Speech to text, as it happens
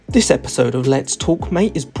This episode of Let's Talk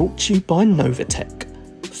Mate is brought to you by Novatech.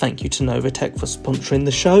 Thank you to Novatech for sponsoring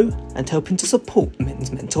the show and helping to support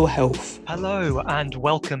men's mental health. Hello and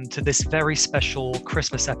welcome to this very special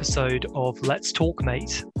Christmas episode of Let's Talk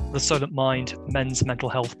Mate, the Solent Mind Men's Mental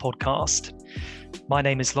Health podcast. My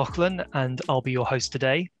name is Lachlan and I'll be your host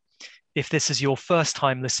today. If this is your first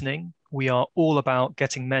time listening, we are all about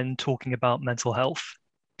getting men talking about mental health.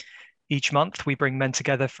 Each month, we bring men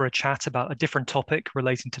together for a chat about a different topic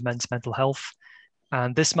relating to men's mental health.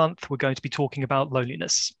 And this month, we're going to be talking about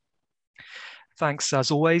loneliness. Thanks,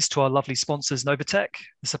 as always, to our lovely sponsors, Novatech,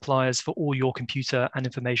 the suppliers for all your computer and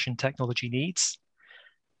information technology needs.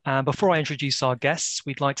 And before I introduce our guests,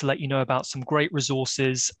 we'd like to let you know about some great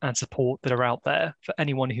resources and support that are out there for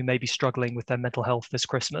anyone who may be struggling with their mental health this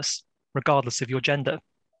Christmas, regardless of your gender.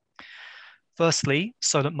 Firstly,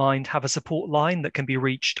 Solent Mind have a support line that can be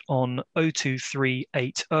reached on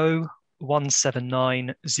 02380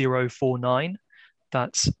 179 049.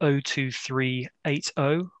 That's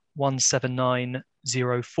 02380 179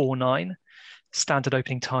 049. Standard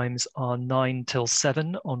opening times are 9 till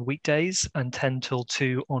 7 on weekdays and 10 till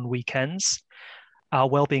 2 on weekends. Our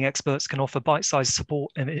wellbeing experts can offer bite-sized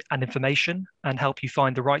support and information and help you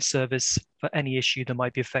find the right service for any issue that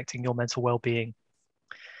might be affecting your mental well-being.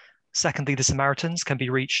 Secondly, the Samaritans can be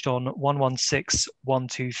reached on 116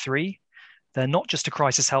 123. They're not just a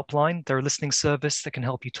crisis helpline, they're a listening service that can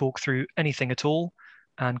help you talk through anything at all,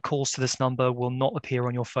 and calls to this number will not appear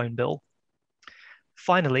on your phone bill.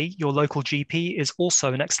 Finally, your local GP is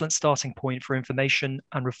also an excellent starting point for information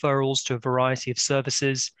and referrals to a variety of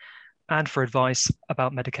services and for advice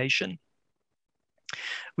about medication.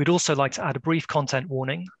 We'd also like to add a brief content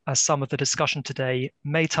warning, as some of the discussion today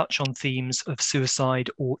may touch on themes of suicide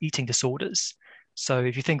or eating disorders. So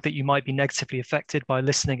if you think that you might be negatively affected by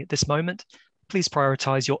listening at this moment, please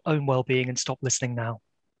prioritize your own well-being and stop listening now.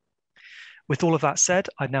 With all of that said,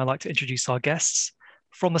 I'd now like to introduce our guests.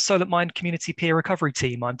 From the Solent Mind Community Peer Recovery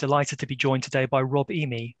Team, I'm delighted to be joined today by Rob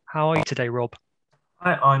Emy. How are you today, Rob?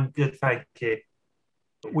 Hi, I'm good, thank you.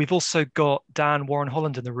 We've also got Dan Warren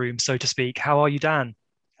Holland in the room, so to speak. How are you, Dan?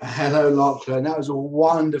 Hello, Lachlan. That was a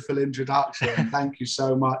wonderful introduction. Thank you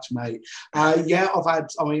so much, mate. I'm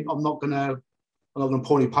not gonna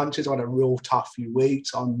pull any punches. I've had a real tough few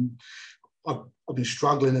weeks. I've been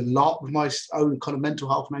struggling a lot with my own kind of mental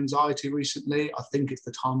health and anxiety recently. I think it's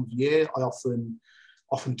the time of year. I often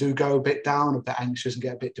do go a bit down, a bit anxious, and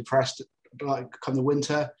get a bit depressed. Like come the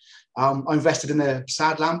winter, I invested in a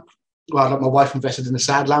sad lamp. Well, like my wife invested in a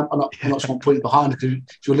sad lamp. I'm not someone pointing behind, because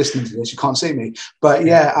if you're listening to this, you can't see me. But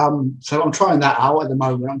so I'm trying that out at the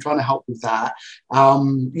moment. I'm trying to help with that.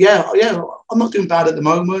 I'm not doing bad at the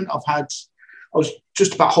moment. I was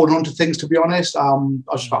just about holding on to things, to be honest. I was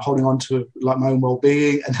just about holding on to like my own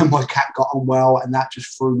well-being, and then my cat got unwell, and that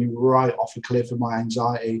just threw me right off a cliff with my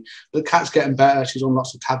anxiety. But the cat's getting better. She's on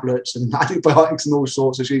lots of tablets and antibiotics and all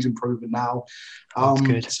sorts, so she's improving now. That's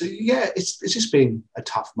good. So yeah, it's just been a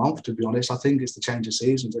tough month, to be honest. I think it's the change of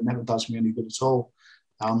seasons. It never does me any good at all.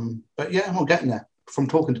 But yeah, I'm getting there from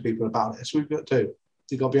talking to people about it. That's what we've got to do.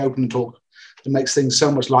 You've got to be open and talk. It makes things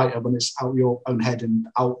so much lighter when it's out of your own head and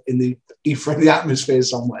out in the ether, in the atmosphere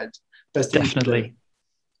somewhere. Definitely.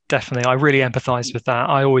 I really empathise with that.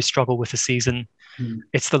 I always struggle with the season.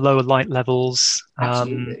 It's the lower light levels.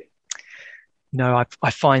 Absolutely.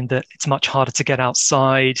 I find that it's much harder to get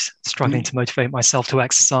outside, struggling to motivate myself to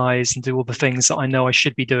exercise and do all the things that I know I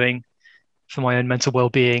should be doing for my own mental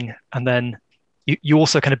well-being. And then you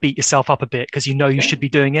also kind of beat yourself up a bit because you know you should be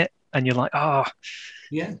doing it, and you're like,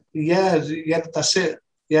 Yeah, that's it.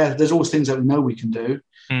 Yeah, there's always things that we know we can do.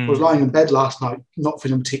 I was lying in bed last night, not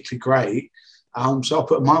feeling particularly great. So I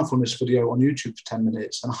put a mindfulness video on YouTube for 10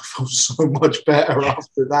 minutes, and I felt so much better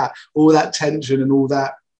after that. All that tension and all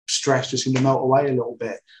that stress just seemed to melt away a little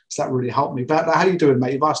bit. So that really helped me. But how are you doing,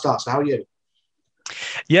 mate? You've asked us. How are you?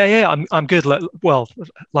 Yeah, I'm good. Well,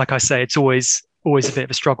 like I say, it's always a bit of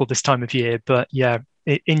a struggle this time of year, but yeah,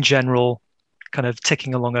 in general, kind of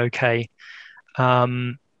ticking along okay.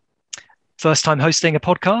 First time hosting a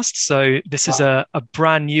podcast, so this is a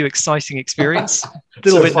brand new, exciting experience. A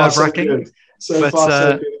little bit nerve-wracking. So far,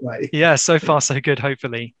 so good, mate. Yeah, so far so good,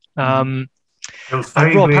 hopefully. It was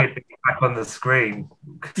very Rob, weird to get back on the screen.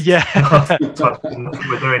 Yeah.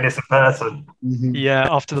 We're doing this in person. Yeah,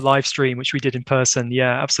 after the live stream, which we did in person.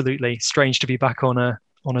 Yeah, absolutely. Strange to be back on a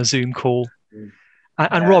Zoom call.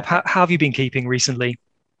 And Rob, how have you been keeping recently?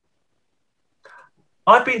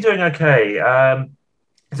 I've been doing okay.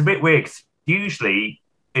 It's a bit weird. Usually,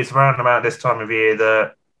 it's around about this time of year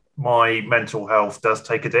that my mental health does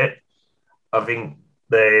take a dip. I think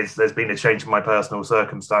there's been a change in my personal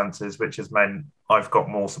circumstances, which has meant I've got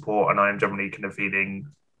more support, and I am generally kind of feeling,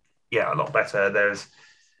 a lot better.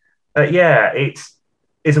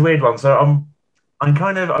 It's a weird one. So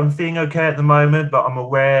I'm feeling okay at the moment, but I'm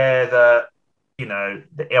aware that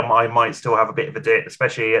I might still have a bit of a dip,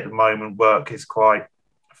 especially at the moment. Work is quite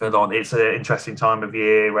full on. It's an interesting time of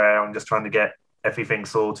year where I'm just trying to get everything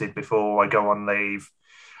sorted before I go on leave,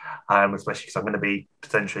 especially because I'm going to be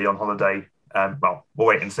potentially on holiday. Well, we'll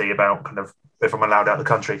wait and see about kind of if I'm allowed out of the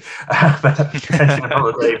country, but potentially on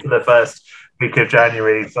holiday for the first week of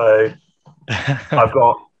January. So a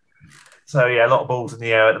lot of balls in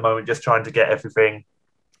the air at the moment, just trying to get everything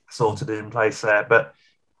sorted in place there. But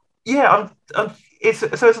yeah, it's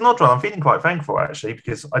an odd one. I'm feeling quite thankful actually,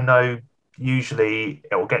 because I know usually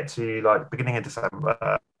it will get to like beginning of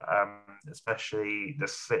December, especially the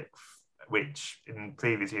 6th, which in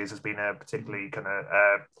previous years has been a particularly kind of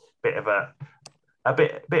bit of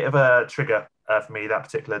a trigger for me that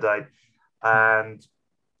particular day, and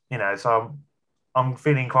so I'm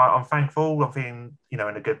thankful. I'm feeling in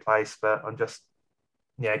a good place, but I'm just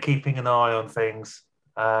keeping an eye on things.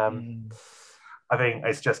 I think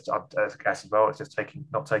it's just, I guess as well, it's just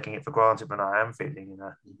not taking it for granted when I am feeling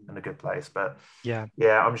in a good place. But yeah,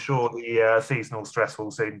 I'm sure the seasonal stress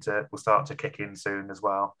will start to kick in soon as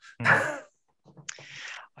well.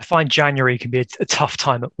 I find January can be a tough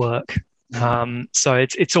time at work. So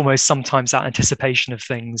it's almost sometimes that anticipation of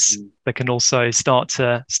things that can also start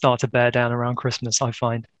to bear down around Christmas, I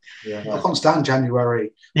find. I can't stand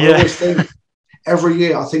January. I always think every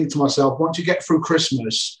year, I think to myself, once you get through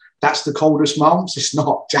Christmas, that's the coldest months. It's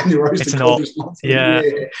not. January's the coldest month of the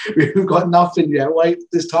year. We've got nothing yet. Wait,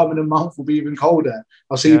 this time in the month will be even colder.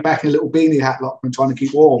 I'll see you back in a little beanie hat, Lachlan, trying to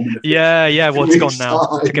keep warm. Well, it's gone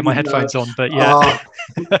now to get my headphones on, but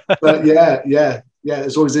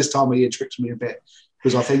there's always this time of year tricks me a bit,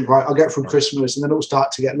 because I think, right, I'll get through Christmas and then it'll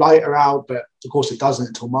start to get lighter out, but of course it doesn't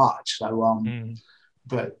until March. So,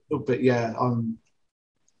 but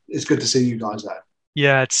it's good to see you guys there.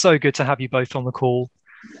 Yeah, it's so good to have you both on the call.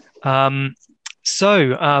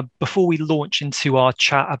 So before we launch into our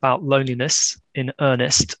chat about loneliness in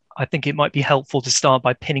earnest, I think it might be helpful to start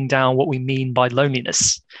by pinning down what we mean by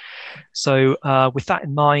loneliness. So with that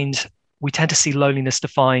in mind, we tend to see loneliness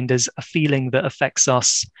defined as a feeling that affects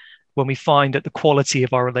us when we find that the quality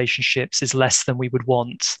of our relationships is less than we would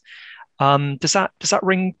want. Does that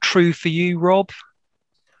ring true for you, Rob?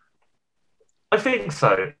 I think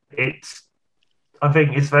so.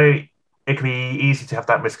 It can be easy to have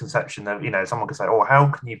that misconception of, someone could say, oh, how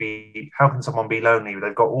can someone be lonely?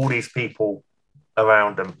 They've got all these people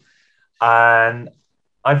around them. And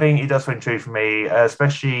I think it does ring true for me,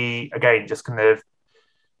 especially, again, just kind of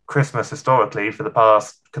Christmas historically for the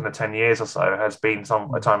past kind of 10 years or so has been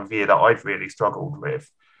a time of year that I've really struggled with.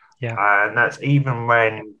 Yeah. And that's even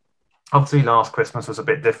when, obviously last Christmas was a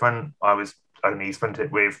bit different. I was only spent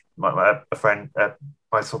it with a friend,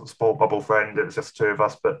 my sort of sport bubble friend. It was just two of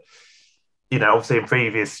us, but obviously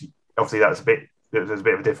that was a bit of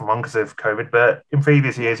a different one because of COVID. But in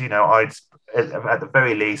previous years, I'd at the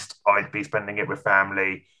very least I'd be spending it with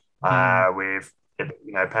family, with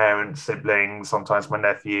parents, siblings, sometimes my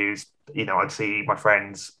nephews. I'd see my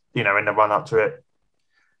friends, in the run up to it.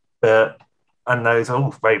 And those are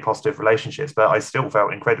all very positive relationships, but I still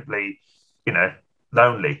felt incredibly,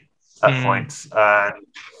 lonely at points.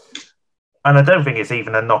 And I don't think it's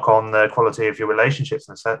even a knock on the quality of your relationships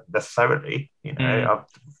necessarily. I've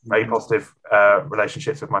very positive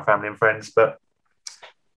relationships with my family and friends, but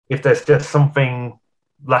if there's just something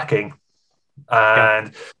lacking,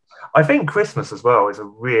 and I think Christmas as well is it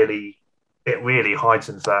really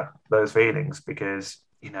heightens those feelings, because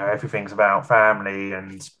everything's about family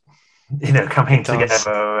and coming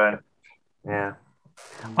together, and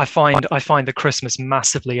I find that Christmas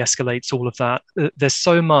massively escalates all of that. There's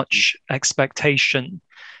so much expectation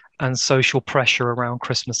and social pressure around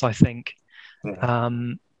Christmas, I think.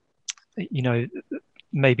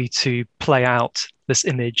 Maybe to play out this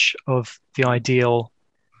image of the ideal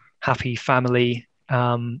happy family,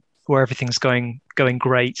 where everything's going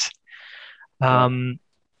great. And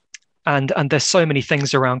there's so many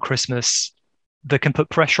things around Christmas that can put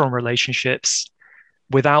pressure on relationships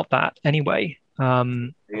without that anyway. We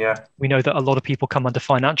know that a lot of people come under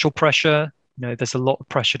financial pressure. There's a lot of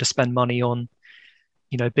pressure to spend money on,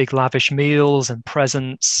 big lavish meals and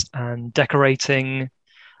presents and decorating,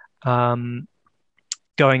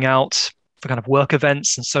 going out for kind of work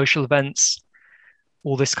events and social events.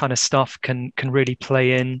 All this kind of stuff can really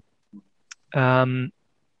play in.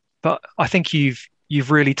 But I think you've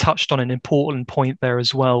really touched on an important point there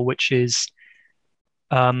as well, which is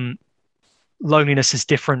loneliness is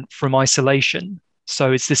different from isolation.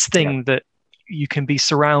 So it's this thing that you can be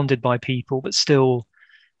surrounded by people but still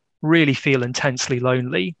really feel intensely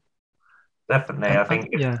lonely. Definitely.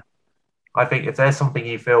 I think if there's something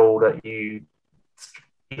you feel that you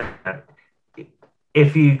know,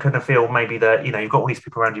 if you kind of feel maybe that, you know, you've got all these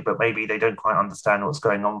people around you, but maybe they don't quite understand what's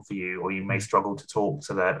going on for you, or you may struggle to talk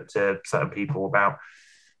to certain people about,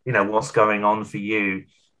 you know, what's going on for you.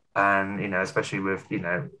 And, you know, especially with, you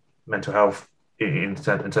know, mental health in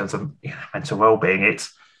terms of, you know, mental well-being,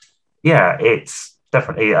 it's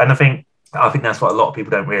definitely, and I think that's what a lot of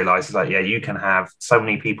people don't realize is like, yeah, you can have so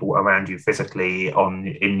many people around you physically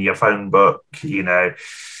in your phone book, you know,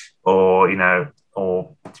 or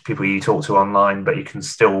people you talk to online, but you can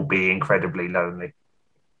still be incredibly lonely.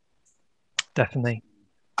 Definitely.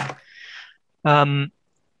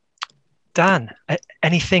 Dan,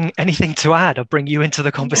 anything to add? I'll bring you into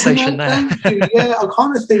the conversation there. Thank you. Yeah, I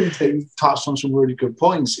kind of think that you've touched on some really good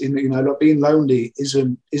points. In, you know, like being lonely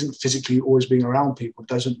isn't physically always being around people.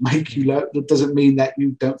 Doesn't make you It doesn't mean that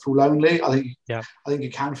you don't feel lonely. I think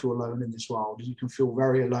you can feel alone in this world. You can feel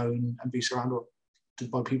very alone and be surrounded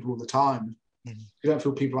by people all the time. You don't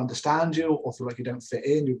feel people understand you, or feel like you don't fit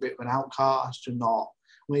in. You're a bit of an outcast. You're not.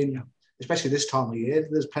 I mean, especially this time of year,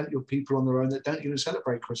 there's plenty of people on their own that don't even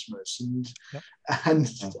celebrate Christmas, and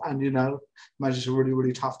you know, imagine it's a really,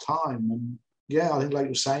 really tough time. And yeah, I think like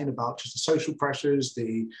you're saying about just the social pressures,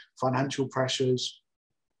 the financial pressures.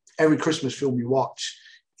 Every Christmas film you watch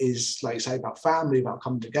is, like you say, about family, about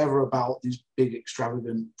coming together, about these big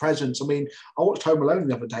extravagant presents. I mean, I watched Home Alone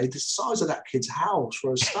the other day. The size of that kid's house,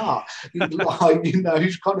 for a start, you kind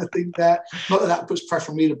of think that, not that puts pressure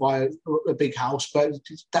on me to buy a big house, but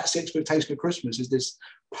that's the expectation of Christmas, is this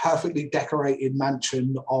perfectly decorated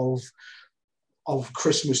mansion of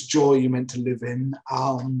Christmas joy you're meant to live in,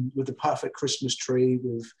 with the perfect Christmas tree,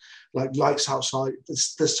 with like lights outside.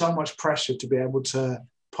 There's so much pressure to be able to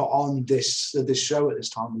put on this show at this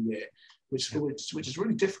time of year, which is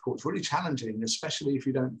really difficult. It's really challenging, especially if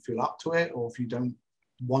you don't feel up to it, or if you don't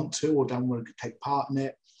want to, or don't want to take part in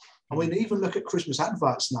it. I mean, even look at Christmas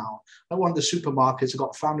adverts now. Like one of the supermarkets have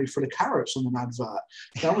got family full of carrots on an advert.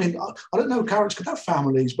 I mean, I don't know, carrots could have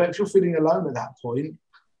families, but if you're feeling alone at that point,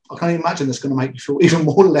 I can't imagine that's going to make you feel even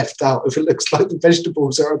more left out if it looks like the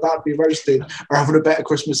vegetables that are about to be roasted are having a better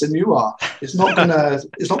Christmas than you are. It's not going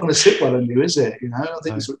to sit well on you, is it? You know, I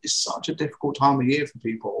think it's such a difficult time of year for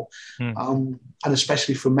people, and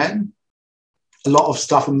especially for men. A lot of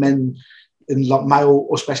stuff in men, in like male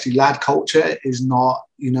or especially lad culture, is not,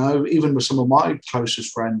 you know, even with some of my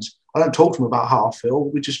closest friends, I don't talk to them about how I feel.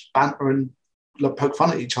 We just banter and poke fun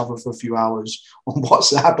at each other for a few hours on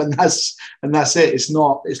WhatsApp, and that's it. It's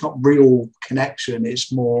not real connection. It's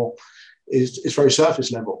very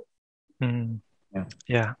surface level.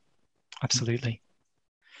 Yeah, absolutely.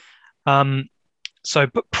 So,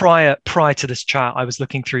 but prior to this chat, I was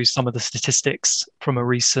looking through some of the statistics from a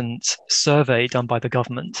recent survey done by the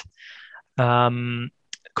government,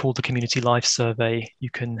 called the Community Life Survey. You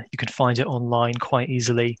can find it online quite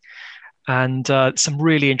easily. And some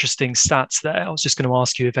really interesting stats there. I was just going to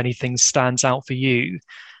ask you if anything stands out for you.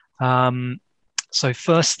 So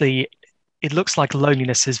firstly, it looks like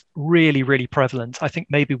loneliness is really, really prevalent. I think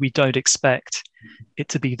maybe we don't expect it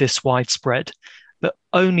to be this widespread, but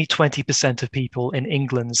only 20% of people in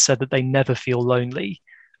England said that they never feel lonely,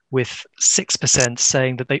 with 6%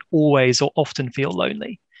 saying that they always or often feel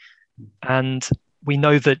lonely. And we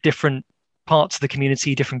know that different parts of the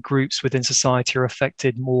community, different groups within society are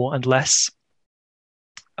affected more and less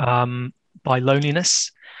by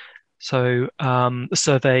loneliness. So the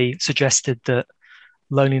survey suggested that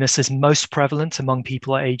loneliness is most prevalent among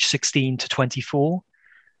people at age 16 to 24,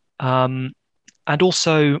 and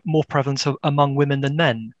also more prevalent among women than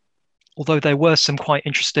men. Although there were some quite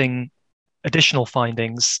interesting additional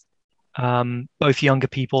findings, both younger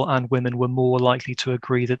people and women were more likely to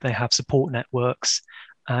agree that they have support networks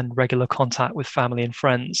and regular contact with family and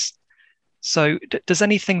friends. So does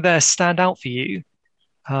anything there stand out for you?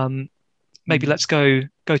 Maybe let's go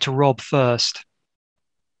to Rob first.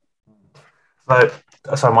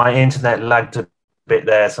 So my internet lagged a bit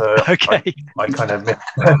there, so okay. I kind of missed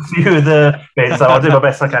a few of the bits, so I'll do my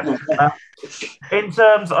best I can. In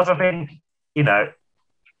terms of, I think, you know,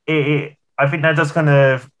 I think that does kind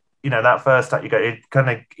of, you know, that first stat you go, it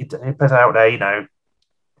put out there, you know,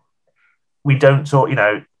 we don't talk, you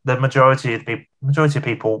know, the majority of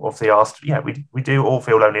people obviously asked, yeah, we do all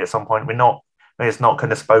feel lonely at some point. It's not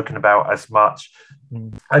kind of spoken about as much.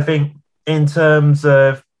 I think in terms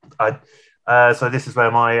of, so this is where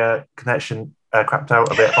my connection crapped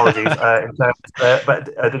out a bit. Apologies. In terms, but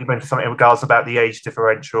I did mention something in regards about the age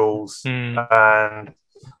differentials, and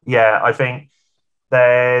yeah, I think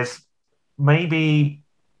there's maybe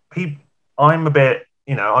people. I'm a bit,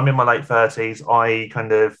 I'm in my late 30s.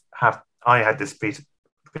 I had this piece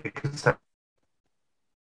conception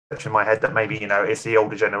in my head that maybe it's the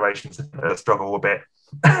older generations that struggle a bit,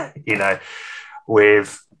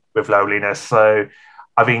 with loneliness. So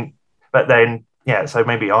I think, but then so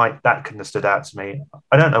maybe that couldn't have stood out to me.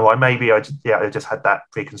 I don't know why. Maybe I just had that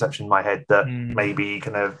preconception in my head that maybe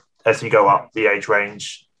kind of as you go up the age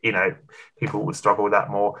range, people would struggle with that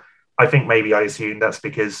more. I think maybe I assume that's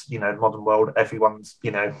because the modern world, everyone's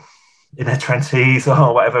in their 20s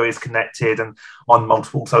or whatever is connected and on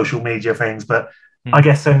multiple social media things. But I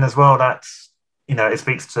guess then as well, that's it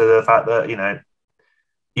speaks to the fact that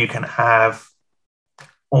you can have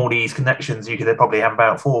all these connections. You could probably have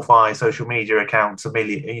about 4 or 5 social media accounts, 1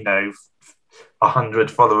 million, 100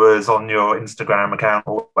 followers on your Instagram account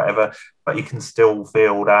or whatever, but you can still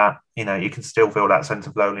feel that, that sense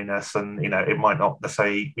of loneliness, and it might not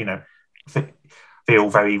necessarily, feel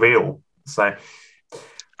very real. So,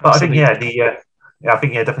 but absolutely. I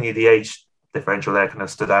think definitely the age differential there kind of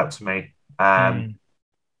stood out to me.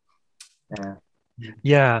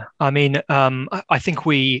 Yeah, I mean, I think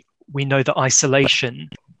we know that isolation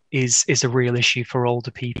is a real issue for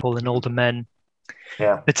older people and older men,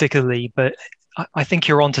 particularly. But I think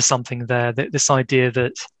you're onto something there. This idea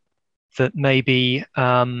that maybe,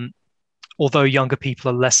 although younger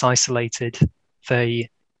people are less isolated, they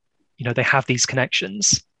have these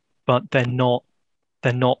connections, but they're not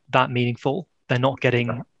that meaningful. They're not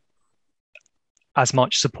getting as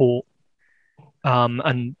much support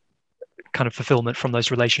and kind of fulfillment from those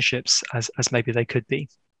relationships as maybe they could be.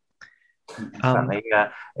 Exactly.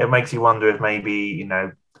 It makes you wonder if maybe,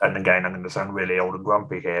 and again, I'm going to sound really old and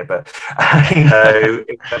grumpy here, but in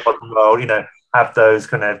the modern world, have those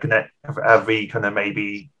kind of have we kind of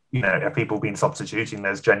maybe, have people been substituting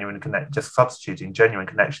those genuine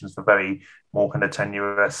connections for very more kind of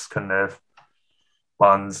tenuous kind of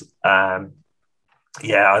ones. I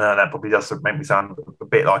know that probably does make me sound a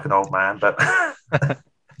bit like an old man, but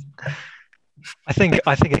I think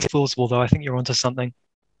it's plausible, though. I think you're onto something.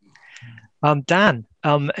 Dan,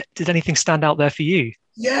 did anything stand out there for you?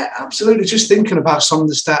 Yeah, absolutely. Just thinking about some of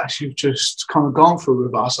the stats you've just kind of gone through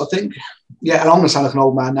with us, I think, and I'm going to sound like an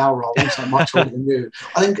old man now, Rob. I'm so much older than you.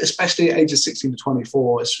 I think, especially at ages 16 to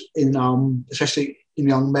 24, especially in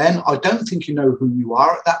young men, I don't think you know who you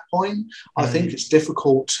are at that point. I think it's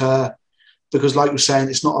difficult to, because like you're saying,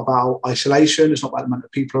 it's not about isolation, it's not about the amount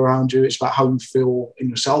of people around you, it's about how you feel in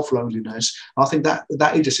yourself, loneliness. And I think that at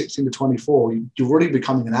that age of 16 to 24, you're already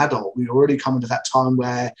becoming an adult. You're already coming to that time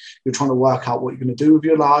where you're trying to work out what you're going to do with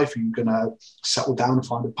your life. Are you going to settle down and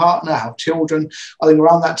find a partner, have children? I think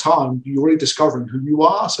around that time, you're really discovering who you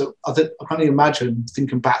are. So I can only imagine,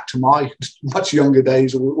 thinking back to my much younger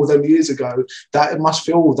days, or then years ago, that it must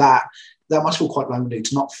feel that must feel quite lonely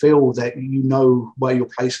to not feel that you know where your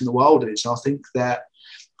place in the world is. And I think that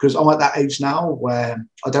because I'm at that age now where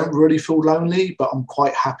I don't really feel lonely, but I'm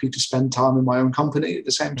quite happy to spend time in my own company at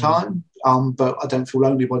the same time. But I don't feel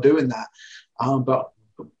lonely by doing that. But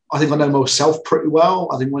I think I know myself pretty well.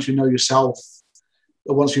 I think once you know yourself,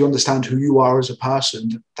 once you understand who you are as a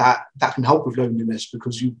person, that can help with loneliness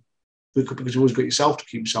because you've always got yourself to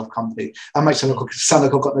keep yourself company. That makes it sound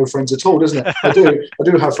like I've got no friends at all, doesn't it? I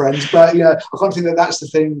do have friends, but I can't think that's the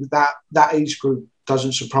thing. That age group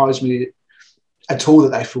doesn't surprise me at all that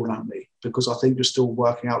they feel lonely, because I think you're still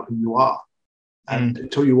working out who you are, and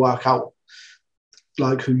until you work out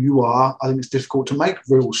like who you are, I think it's difficult to make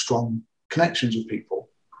real strong connections with people,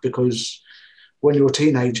 because when you're a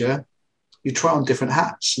teenager, you try on different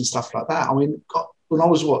hats and stuff like that. I mean, when I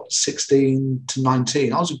was 16 to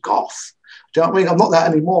 19, I was a goth. Do you know what I mean? I'm not that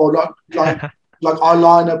anymore. Like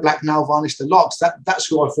eyeliner, black nail varnish, the locks. That's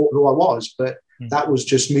who I thought who I was. But that was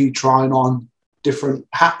just me trying on different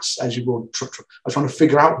hats, as you will. I was trying to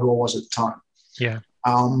figure out who I was at the time. Yeah.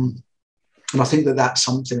 And I think that's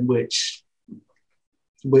something which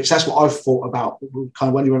that's what I've thought about. Kind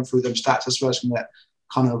of when you went through those stats, that's the first thing that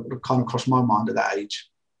kind of crossed my mind at that age.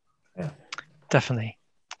 Yeah. Definitely.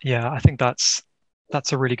 Yeah, I think that's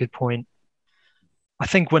a really good point. I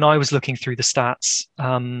think when I was looking through the stats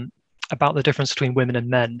about the difference between women and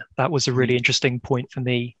men, that was a really interesting point for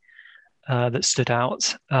me that stood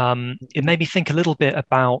out. It made me think a little bit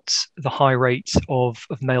about the high rate of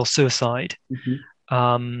male suicide.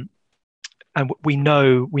 And we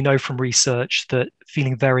know from research that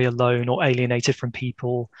feeling very alone or alienated from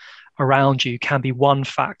people around you can be one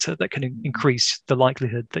factor that can increase the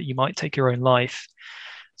likelihood that you might take your own life.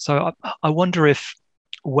 So I wonder if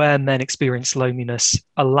where men experience loneliness,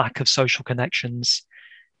 a lack of social connections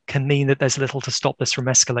can mean that there's little to stop this from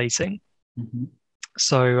escalating. Mm-hmm.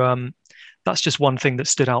 So that's just one thing that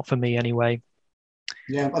stood out for me anyway.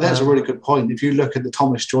 Yeah, well, that's a really good point. If you look at the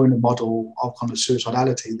Thomas Joyner model of kind of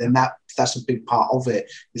suicidality, then that's a big part of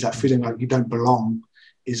it, is that feeling like you don't belong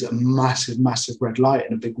is a massive, massive red light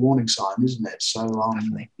and a big warning sign, isn't it? So,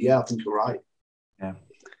 yeah, I think you're right. Yeah.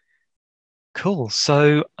 Cool.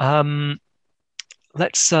 So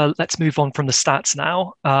let's move on from the stats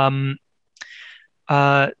now.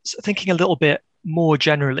 So thinking a little bit more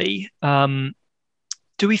generally, do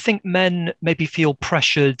we think men maybe feel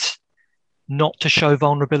pressured not to show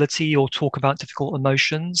vulnerability or talk about difficult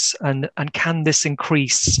emotions? And can this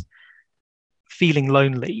increase feeling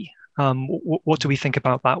lonely? What do we think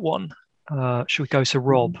about that one? Should we go to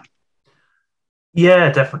Rob?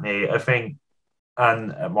 Yeah, definitely. I think,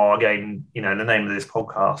 and well, again, the name of this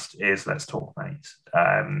podcast is Let's Talk, Mate.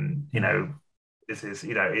 This is,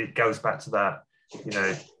 it goes back to that,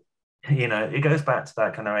 it goes back to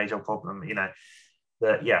that kind of age-old problem,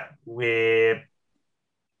 that,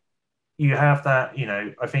 you have that,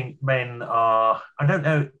 I think men are, I don't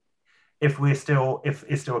know if it's still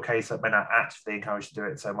a case that men are actually encouraged to do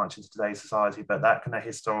it so much in today's society, but that kind of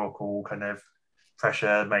historical kind of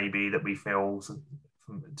pressure maybe that we feel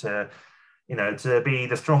to be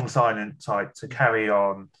the strong silent type, to carry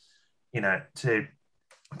on, to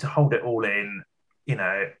hold it all in,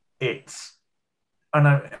 it's, and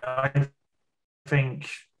I think,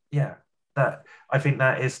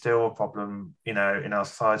 that is still a problem, in our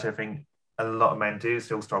society. I think a lot of men do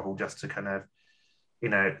still struggle just to kind of,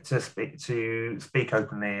 to speak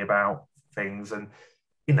openly about things. And,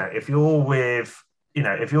 if you're with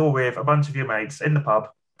a bunch of your mates in the pub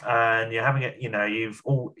and you're having it, you're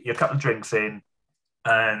a couple of drinks in,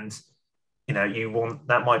 and,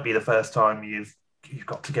 that might be the first time you've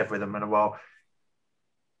got together with them in a while.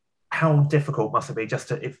 How difficult must it be just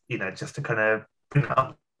to kind of bring it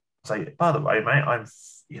up, say, by the way, mate,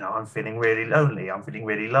 I'm feeling really lonely. I'm feeling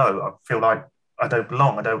really low. I feel like I don't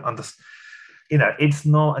belong. I don't understand. It's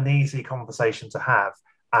not an easy conversation to have.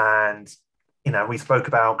 And, we spoke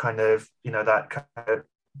about kind of,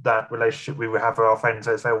 that relationship we would have with our friends.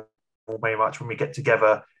 It's very much when we get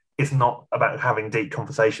together, it's not about having deep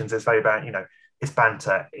conversations. It's very about, it's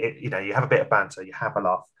banter. You have a bit of banter, you have a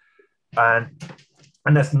laugh.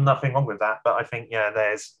 And there's nothing wrong with that. But I think,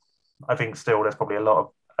 there's probably a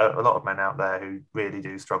lot of men out there who really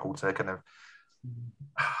do struggle to kind of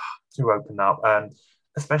to open up. And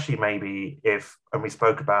especially maybe and we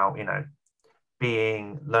spoke about,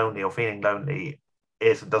 being lonely or feeling lonely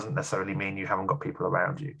doesn't necessarily mean you haven't got people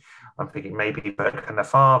around you. I'm thinking maybe the kind of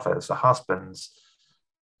fathers, the husbands,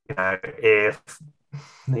 if,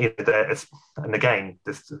 and again,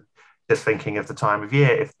 just thinking of the time of year,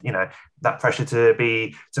 if, that pressure to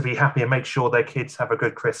be happy and make sure their kids have a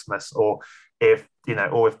good Christmas, or if,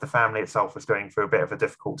 or if the family itself was going through a bit of a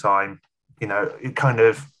difficult time, it kind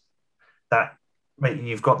of, that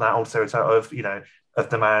you've got that also of, of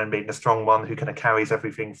the man being the strong one who kind of carries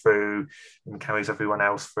everything through and carries everyone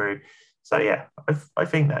else through. So yeah, I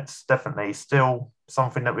think that's definitely still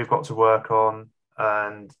something that we've got to work on.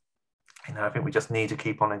 And, I think we just need to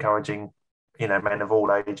keep on encouraging, men of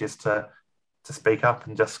all ages to speak up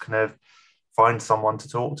and just kind of find someone to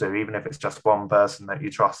talk to, even if it's just one person that you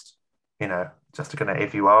trust, just to kind of,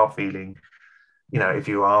 if you are feeling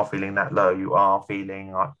that low, you are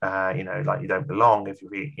feeling like you don't belong, if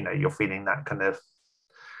you're feeling that kind of,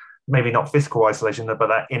 maybe not physical isolation, but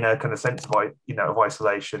that inner kind of sense of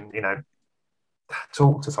isolation,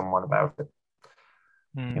 talk to someone about it.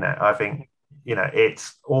 I think,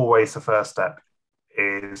 it's always the first step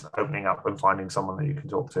is opening up and finding someone that you can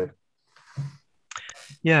talk to.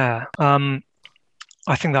 Yeah,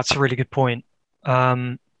 I think that's a really good point.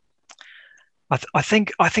 I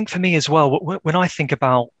think for me as well, when I think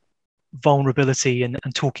about vulnerability and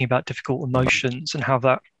talking about difficult emotions and how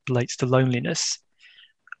that relates to loneliness,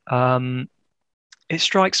 it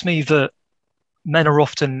strikes me that men are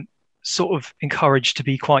often sort of encouraged to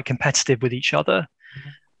be quite competitive with each other,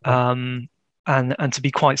 and to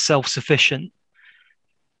be quite self-sufficient.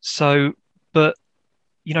 So, but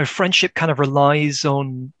friendship kind of relies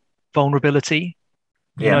on vulnerability.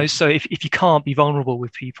 So if you can't be vulnerable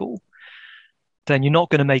with people, then you're not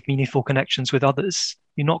going to make meaningful connections with others.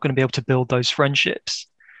 You're not going to be able to build those friendships.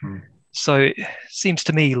 So it seems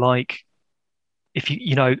to me like if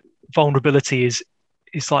vulnerability is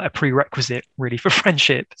like a prerequisite really for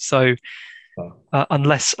friendship. So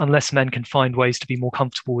unless men can find ways to be more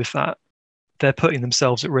comfortable with that, they're putting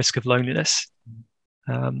themselves at risk of loneliness.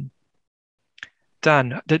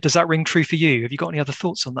 Dan, does that ring true for you? Have you got any other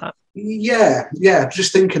thoughts on that? Yeah.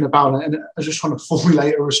 Just thinking about it, and I was just trying to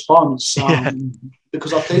formulate a response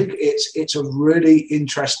because I think it's a really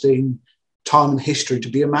interesting time in history to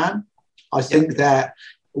be a man. I think that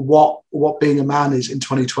what being a man is in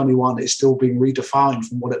 2021 is still being redefined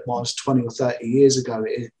from what it was 20 or 30 years ago.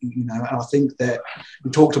 And I think that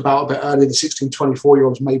we talked about a bit earlier the 16,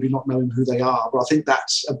 24-year-olds maybe not knowing who they are, but I think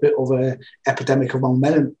that's a bit of an epidemic among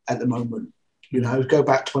men at the moment. Go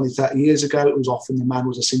back 20, 30 years ago, it was often the man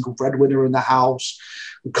was a single breadwinner in the house.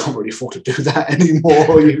 We can't really afford to do that anymore.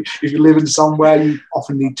 If you live in somewhere, you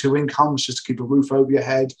often need two incomes just to keep a roof over your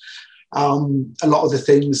head. I know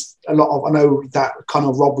that kind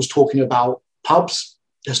of Rob was talking about pubs.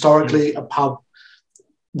 Historically, a pub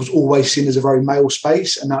was always seen as a very male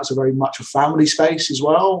space, and that's a very much a family space as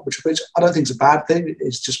well, which I don't think is a bad thing.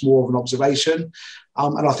 It's just more of an observation.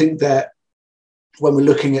 And I think that when we're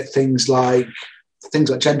looking at things like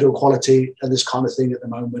gender equality and this kind of thing at the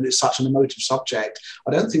moment, it's such an emotive subject.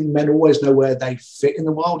 I don't think men always know where they fit in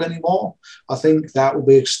the world anymore. I think that will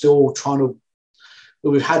be still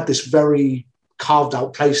we've had this very carved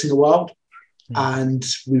out place in the world, and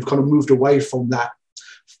we've kind of moved away from that,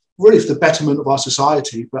 really for the betterment of our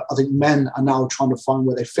society. But I think men are now trying to find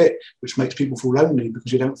where they fit, which makes people feel lonely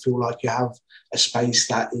because you don't feel like you have a space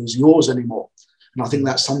that is yours anymore. And I think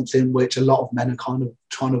that's something which a lot of men are kind of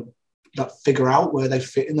trying to figure out where they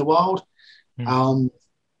fit in the world.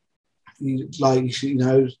 Did you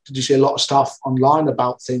see a lot of stuff online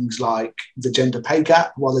about things like the gender pay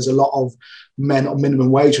gap? Well, there's a lot of men on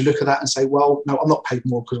minimum wage who look at that and say, well, no, I'm not paid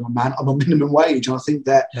more because I'm a man, I'm on minimum wage. And I think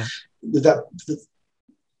that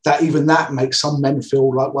even that makes some men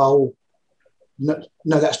feel like, well, no,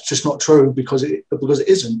 that's just not true because it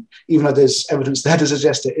isn't, even though there's evidence there to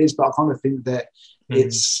suggest it is. But I kind of think that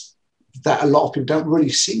it's that a lot of people don't really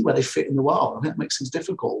see where they fit in the world. I think it makes things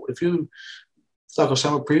difficult. Like I was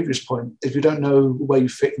saying on a previous point, if you don't know where you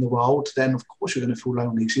fit in the world, then of course you're going to feel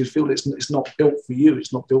lonely. So you feel it's not built for you.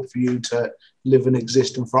 It's not built for you to live and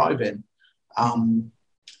exist and thrive in. I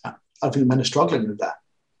think men are struggling with that.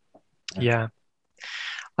 Yeah.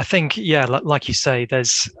 I think, like you say,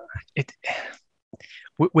 there's it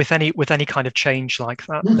with any kind of change like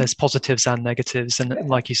that, there's positives and negatives. And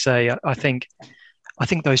like you say, I think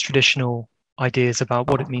those traditional ideas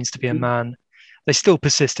about what it means to be a man, they still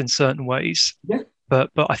persist in certain ways, but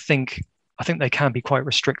I think they can be quite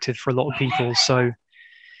restrictive for a lot of people. So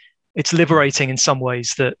it's liberating in some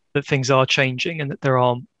ways that things are changing and that there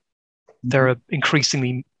are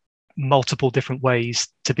increasingly multiple different ways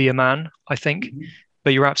to be a man, I think.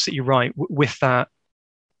 But you're absolutely right with that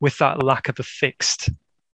lack of a fixed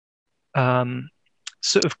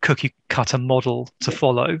sort of cookie cutter model to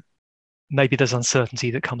follow. Maybe there's uncertainty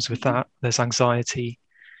that comes with that. There's anxiety.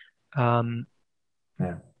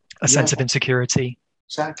 A sense of insecurity.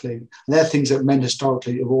 Exactly. And they're things that men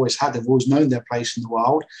historically have always had. They've always known their place in the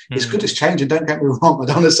world. It's good it's changing. Don't get me wrong. I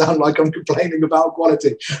don't want to sound like I'm complaining about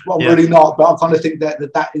equality. Well, I'm really not. But I kind of think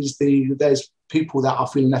that is there's people that are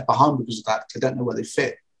feeling left behind because of that. They don't know where they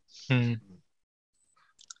fit. I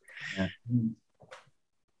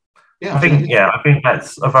think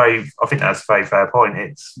that's a very fair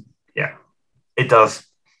point. It does.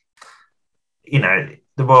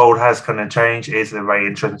 The world has kind of changed. It is a very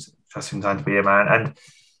interesting time to be a man.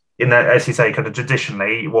 And, as you say, kind of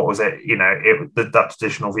traditionally, what was it? That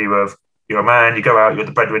traditional view of you're a man, you go out, you're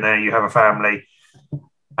the breadwinner, you have a family.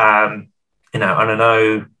 And I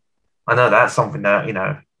know that's something that,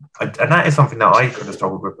 and that is something that I kind of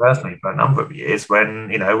struggled with personally for a number of years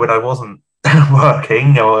when I wasn't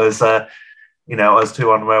working, I was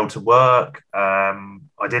too unwell to work. I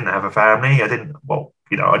didn't have a family. I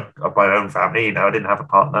have my own family, I didn't have a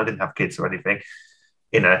partner, I didn't have kids or anything.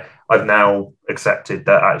 I've now accepted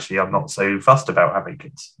that actually I'm not so fussed about having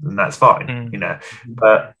kids, and that's fine,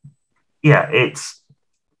 But it's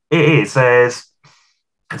a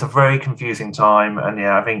very confusing time, and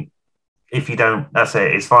I think if you don't,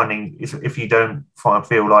 if you don't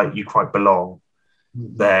feel like you quite belong,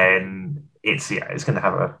 then it's going to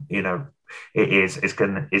have it's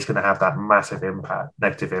going to have that massive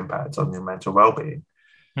negative impact on your mental well-being.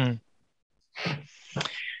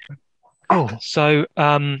 Cool. So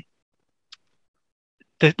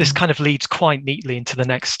this kind of leads quite neatly into the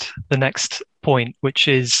next point, which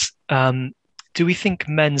is, do we think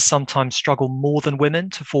men sometimes struggle more than women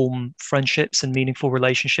to form friendships and meaningful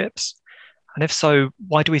relationships? And if so,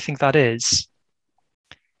 why do we think that is?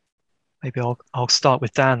 Maybe I'll start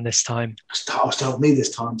with Dan this time. I'll start with me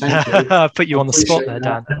this time. Thank you. I put you on the spot there,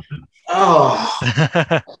 Dan. Oh.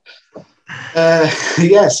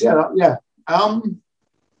 Yes. Yeah.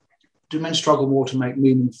 do men struggle more to make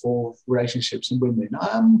meaningful relationships than women?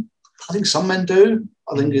 I think some men do.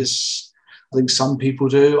 I think some people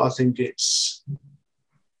do. I think it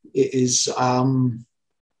is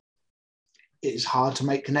hard to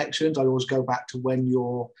make connections. I always go back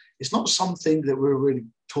to it's not something that we're really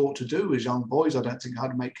taught to do as young boys. I don't think how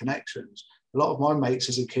to make connections. A lot of my mates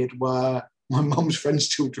as a kid were my mum's friends'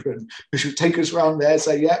 children, who should take us around there and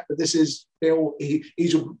say, yeah, but this is Bill,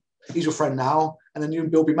 he's your friend now, and then you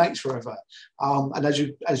and Bill be mates forever. And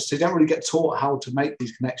as they don't really get taught how to make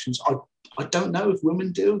these connections, I don't know if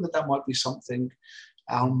women do, that might be something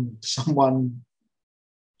someone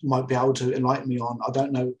might be able to enlighten me on. I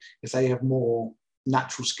don't know if they have more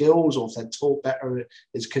natural skills or if they're taught better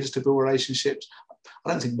as kids to build relationships.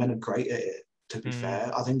 I don't think men are great at it, to be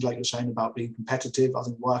fair. I think, like you're saying about being competitive, I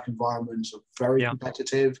think work environments are very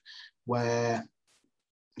competitive, where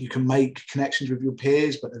you can make connections with your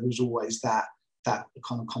peers, but there is always that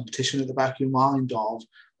kind of competition at the back of your mind of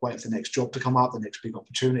waiting for the next job to come up, the next big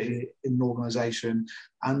opportunity in an organisation.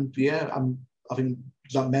 And I think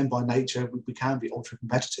like men by nature, we can be ultra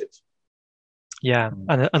competitive. Yeah,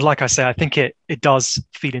 and like I say, I think it does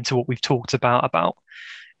feed into what we've talked about,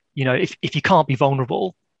 if you can't be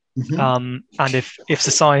vulnerable, and if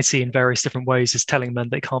society in various different ways is telling men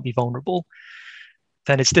they can't be vulnerable,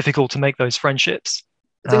 then it's difficult to make those friendships.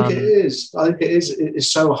 I think it is.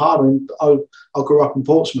 It's so hard. I mean, I grew up in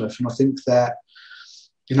Portsmouth, and I think that,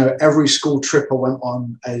 every school trip I went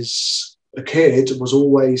on as a kid was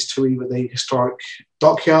always to either the historic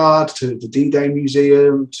dockyard, to the D-Day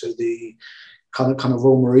Museum, to the kind of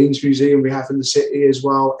Royal Marines Museum we have in the city as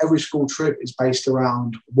well. Every school trip is based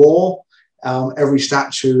around war. Every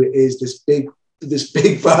statue is this big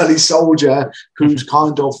burly soldier who's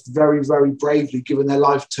kind of very, very bravely given their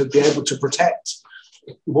life to be able to protect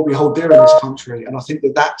what we hold dear in this country. And I think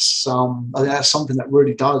that's something that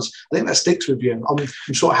really does. I think that sticks with you. I'm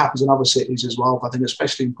sure it happens in other cities as well, but I think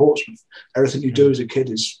especially in Portsmouth, everything you do as a kid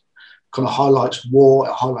is kind of highlights war,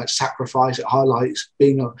 it highlights sacrifice, it highlights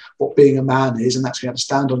what being a man is, and that's being able to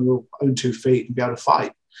stand on your own 2 feet and be able to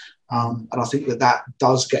fight. And I think that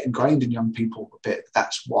does get ingrained in young people a bit.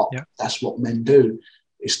 That's what men do.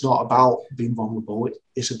 It's not about being vulnerable.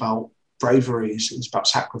 It's about bravery. It's about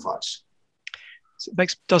sacrifice. So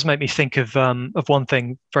it does make me think of one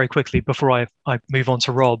thing very quickly before I move on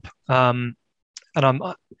to Rob. And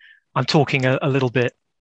I'm talking a little bit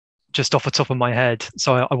just off the top of my head,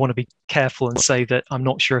 so I want to be careful and say that I'm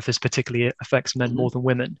not sure if this particularly affects men more than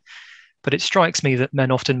women. But it strikes me that men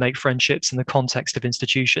often make friendships in the context of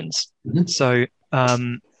institutions. So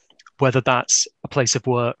whether that's a place of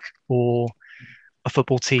work or a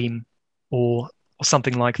football team or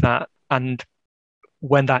something like that, and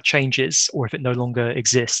when that changes or if it no longer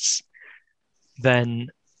exists, then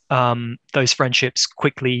those friendships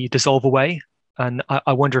quickly dissolve away. And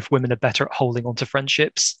I wonder if women are better at holding on to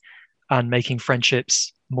friendships and making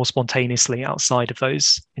friendships more spontaneously outside of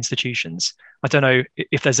those institutions. I don't know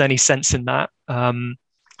if there's any sense in that,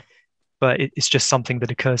 but it's just something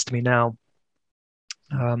that occurs to me now.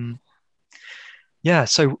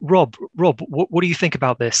 So Rob, what do you think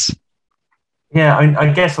about this? Yeah,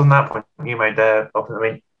 I guess on that point you made there, I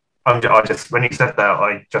mean, I just, when you said that,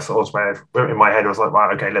 I just automatically, in my head, I was like,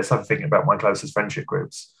 right, okay, let's have a think about my closest friendship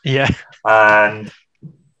groups. Yeah. And,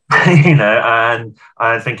 and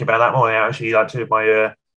I think about that more. Actually, like two of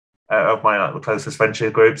my closest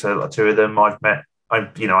friendship groups, two of them I met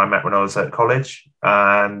when I was at college,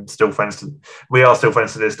 and still friends. We are still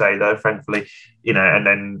friends to this day, though, thankfully, and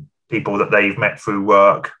then people that they've met through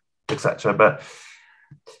work, etc. But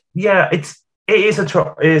yeah, it is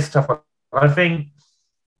tough. I think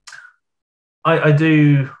I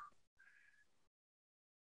don't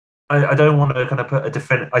want to kind of put a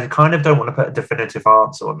definitive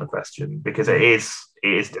answer on the question, because it is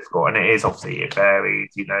difficult, and it is obviously varied.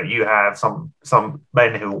 You have some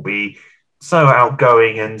men who will be so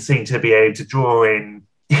outgoing and seem to be able to draw in.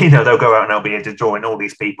 They'll go out and they'll be able to draw in all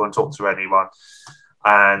these people and talk to anyone.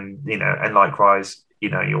 And and likewise,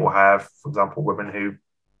 you'll have, for example, women who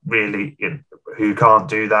really who can't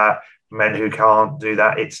do that, men who can't do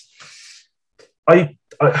that.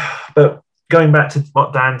 But going back to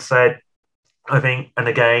what Dan said, I think, and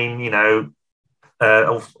again,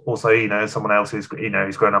 also, someone else who's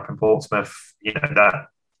grown up in Portsmouth, that,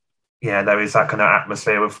 there is that kind of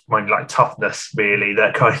atmosphere of like toughness, really,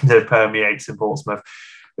 that kind of permeates in Portsmouth,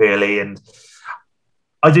 really. And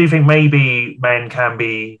I do think maybe men can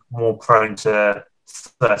be more prone to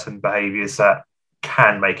certain behaviours that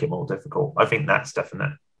can make it more difficult. I think that's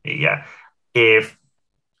definite. Yeah. If,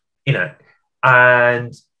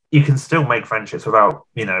 and you can still make friendships without,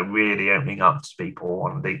 really opening up to people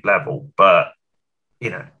on a deep level. But,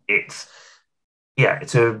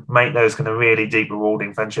 to make those kind of really deep,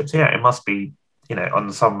 rewarding friendships, it must be,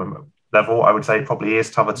 on some level, I would say it probably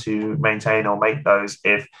is tougher to maintain or make those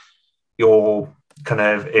if you're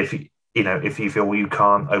if you feel you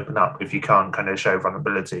can't open up, if you can't kind of show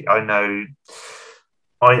vulnerability. I know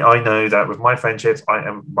that with my friendships,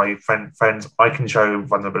 my friends, I can show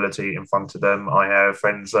vulnerability in front of them. I have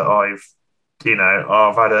friends that I've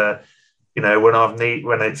had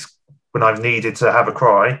when I've needed to have a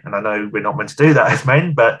cry, and I know we're not meant to do that as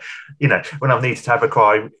men, but when I've needed to have a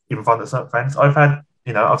cry in front of some friends, I've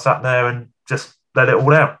sat there and just let it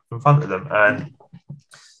all out in front of them. And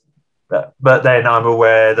but then I'm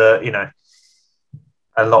aware that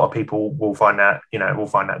a lot of people will find that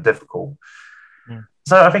difficult.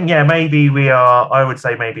 So I think, maybe I would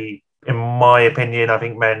say maybe, in my opinion, I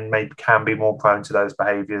think men maybe can be more prone to those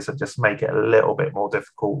behaviours that just make it a little bit more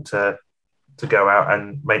difficult to go out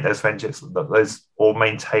and make those friendships, or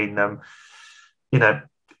maintain them,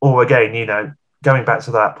 or again, going back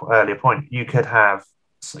to that earlier point, you could have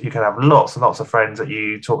lots and lots of friends that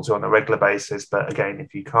you talk to on a regular basis, but again,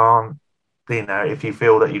 if you can't, if you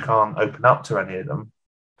feel that you can't open up to any of them,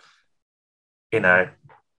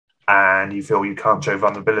 and you feel you can't show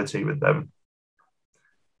vulnerability with them,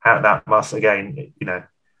 that must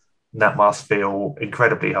feel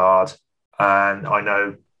incredibly hard. And I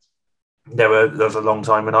know there was a long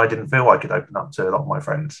time when I didn't feel I could open up to a lot of my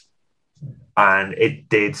friends, and it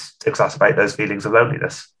did exacerbate those feelings of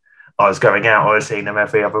loneliness. I was going out, I was seeing them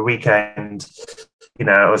every other weekend,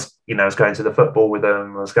 I was going to the football with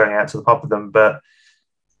them, I was going out to the pub with them, but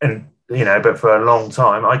for a long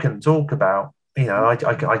time I couldn't talk about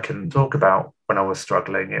I couldn't talk about when I was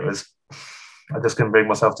struggling. I just couldn't bring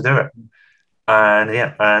myself to do it. And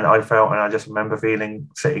I just remember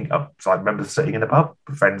sitting in the pub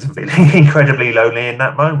with friends and feeling incredibly lonely in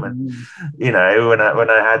that moment, when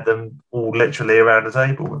I had them all literally around the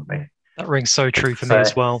table with me. That rings so true for me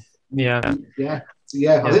as well. Yeah. I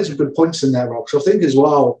think some good points in there, Rob. So I think as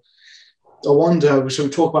well, I wonder, so we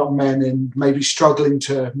talk about men and maybe struggling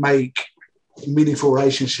to make meaningful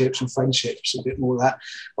relationships and friendships, a bit more of that.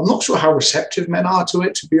 I'm not sure how receptive men are to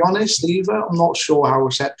it, to be honest, either. I'm not sure how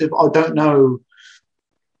receptive. I don't know.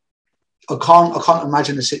 I can't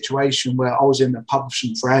imagine a situation where I was in a pub with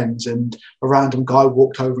some friends and a random guy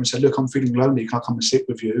walked over and said, "Look, I'm feeling lonely. Can I come and sit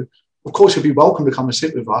with you?" Of course, he'd be welcome to come and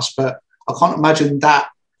sit with us, but I can't imagine that.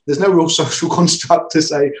 There's no real social construct to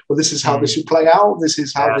say, well, this is how this should play out. This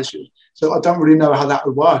is how this should. So I don't really know how that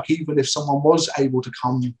would work, even if someone was able to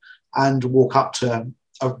come and walk up to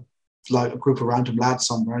a group of random lads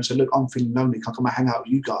somewhere and say, "Look, I'm feeling lonely. Can I come and hang out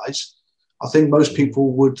with you guys?" I think most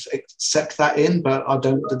people would accept that but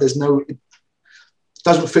it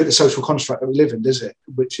doesn't fit the social construct that we live in, does it?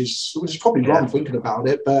 Which is probably wrong thinking about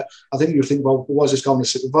it. But I think you think, well, why is this guy going to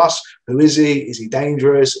sit with us? Who is he? Is he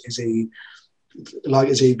dangerous? Is he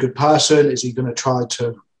a good person? Is he going to try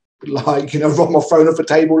to rob my phone off a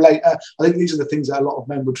table later? I think these are the things that a lot of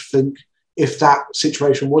men would think if that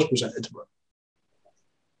situation was presented to them.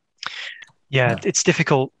 Yeah, it's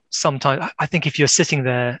difficult sometimes. I think if you're sitting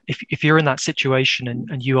there, if you're in that situation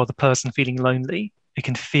and you are the person feeling lonely, it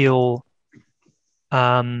can feel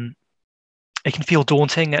daunting,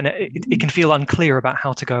 and it can feel unclear about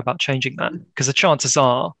how to go about changing that, because the chances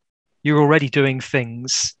are you're already doing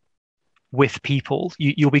things with people.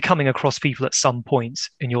 You'll be coming across people at some point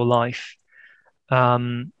in your life,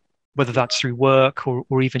 whether that's through work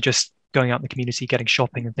or even just going out in the community, getting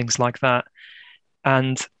shopping and things like that.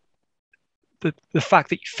 And the fact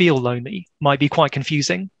that you feel lonely might be quite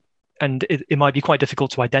confusing, and it might be quite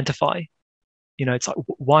difficult to identify. It's like,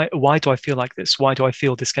 why do I feel like this? Why do I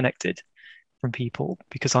feel disconnected from people?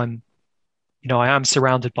 Because I am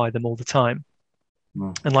surrounded by them all the time.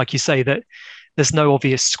 And like you say, that there's no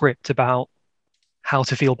obvious script about how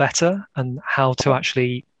to feel better and how to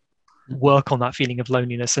actually work on that feeling of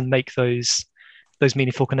loneliness and make those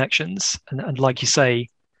meaningful connections. And like you say,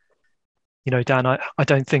 Dan, I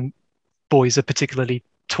don't think boys are particularly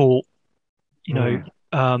taught,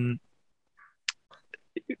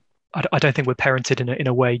 I don't think we're parented in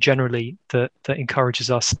a way generally that encourages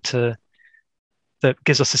us that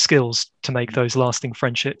gives us the skills to make those lasting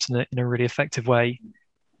friendships in a really effective way.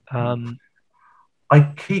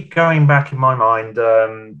 I keep going back in my mind.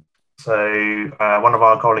 One of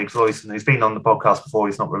our colleagues, Royston, who's been on the podcast before,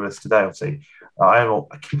 he's not with us today, obviously. I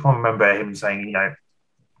keep on remember him saying,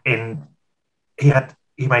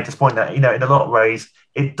 he made this point that, in a lot of ways,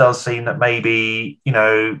 it does seem that maybe,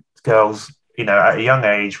 girls, at a young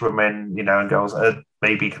age, women, and girls are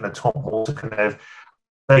maybe kind of taught more to kind of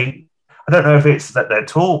I don't know if it's that they're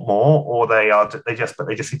taught more or they just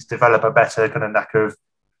need to develop a better kind of knack of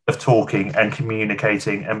talking and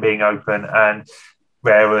communicating and being open. And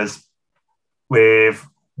whereas with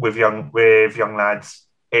young lads,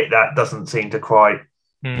 that doesn't seem to quite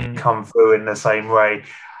come through in the same way.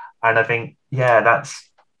 And I think,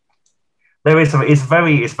 there is some. It's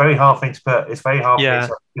very hard thing to put. It's very hard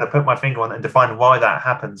for me to put my finger on it and define why that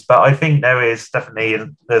happens. But I think there's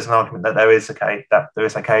an argument that there is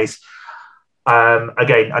a case.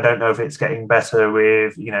 Again, I don't know if it's getting better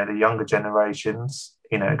with the younger generations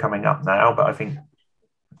coming up now. But I think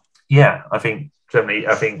certainly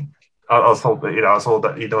I was told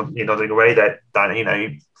that you're nodding away that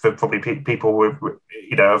for probably people with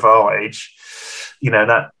of our age,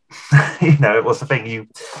 that it was the thing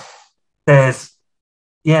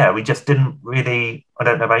we just didn't really, I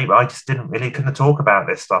don't know about you, but I just didn't really kind of talk about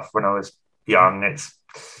this stuff when I was young.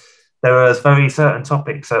 There was very certain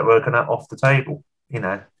topics that were kind of off the table.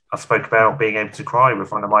 I spoke about being able to cry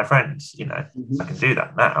with one of my friends. I can do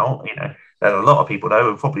that now. There's a lot of people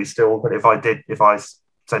though who probably still, but if I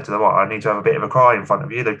said to them, I need to have a bit of a cry in front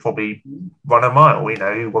of you, they'd probably run a mile.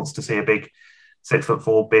 Who wants to see a big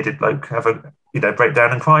 6'4" bearded bloke have a break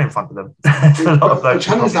down and cry in front of them? The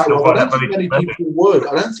challenge that I don't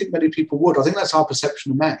think many people would. I think that's our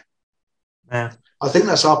perception of men. Yeah. I think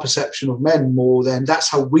that's our perception of men more than that's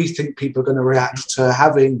how we think people are going to react to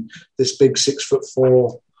having this big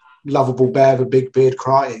 6'4" lovable bear with a big beard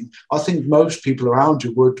crying. I think most people around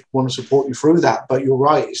you would want to support you through that, but you're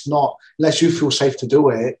right. It's not, unless you feel safe to do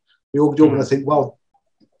it, you're going to think, well,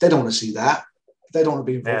 they don't want to see that. They don't want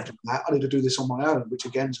to be involved in that. I need to do this on my own, which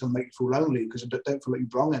again is going to make you feel lonely because I don't feel like you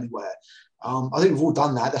belong anywhere. I think we've all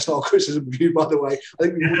done that. That's not a criticism of you, by the way. I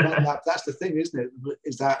think we've all done that. That's the thing, isn't it?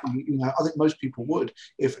 Is that, I think most people would.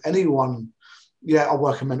 If anyone, I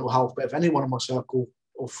work in mental health, but if anyone in my circle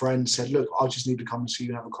or friends said, look, I just need to come and see you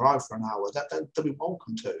and have a cry for an hour, they'll be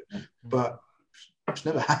welcome to. But it's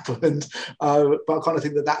never happened. But I kind of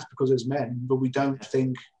think that's because there's men, but we don't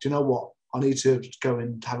think, do you know what? I need to go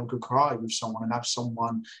and have a good cry with someone and have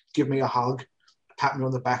someone give me a hug, pat me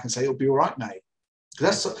on the back and say, it'll be all right, mate.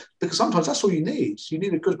 Because sometimes that's all you need. You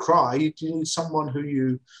need a good cry. You need someone who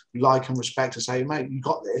you like and respect to say, mate, you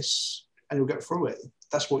got this, and you'll get through it.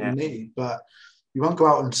 That's what you need. But you won't go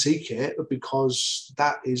out and seek it because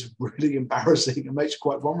that is really embarrassing and makes you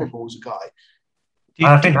quite vulnerable as a guy.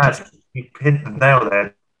 I think you hit the nail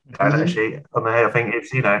there. Actually, on the head, I think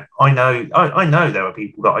it's I know there are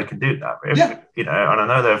people that I can do that with, and I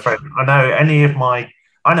know there are friends. I know any of my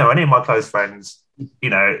close friends,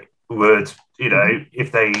 would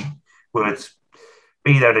if they would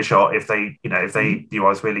be there in a shot if they I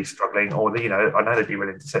was really struggling, or I know they'd be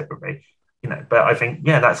willing to sit with me, But I think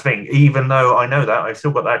that's the thing. Even though I know that, I've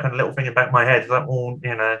still got that kind of little thing in the back of my head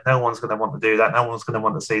that no one's going to want to do that. No one's going to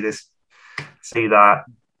want to see that.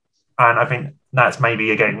 And I think that's maybe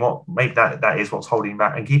again that is what's holding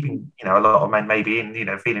back and keeping a lot of men maybe in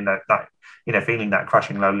feeling that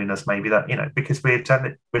crushing loneliness, maybe that because we're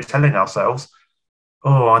telling ourselves,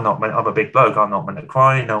 I'm a big bloke, I'm not meant to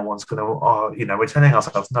cry, no one's gonna we're telling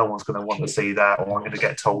ourselves no one's gonna want to see that, or I'm gonna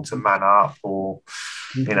get told to man up, or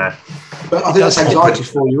But I think that's anxiety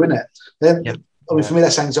for you, isn't it? For me,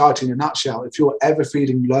 that's anxiety in a nutshell. If you're ever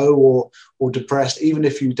feeling low or depressed, even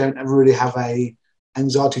if you don't really have a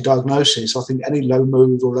anxiety diagnosis, I think any low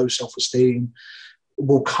mood or low self-esteem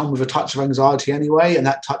will come with a touch of anxiety anyway, and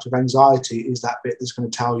that touch of anxiety is that bit that's going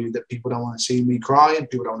to tell you that people don't want to see me cry, and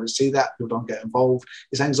people don't want to see that, people don't get involved.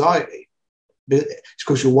 It's anxiety. It's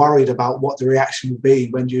because you're worried about what the reaction will be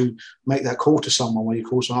when you make that call to someone, when you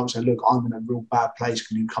call someone up and say, look, I'm in a real bad place,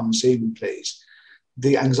 can you come and see me, please?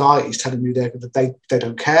 The anxiety is telling you that they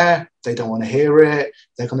don't care, they don't want to hear it,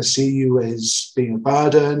 they're going to see you as being a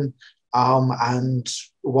burden, and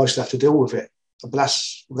why should they have to deal with it? But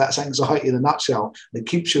that's anxiety in a nutshell. And it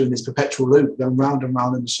keeps you in this perpetual loop, going round and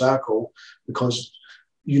round in a circle, because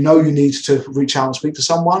you need to reach out and speak to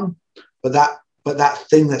someone, but that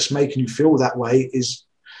thing that's making you feel that way is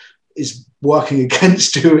working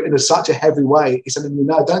against you in such a heavy way. It's something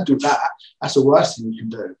don't do that. That's the worst thing you can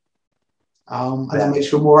do. And that makes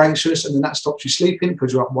you feel more anxious, and then that stops you sleeping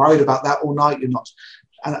because you're worried about that all night. You're not,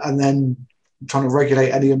 and then trying to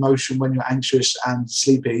regulate any emotion when you're anxious and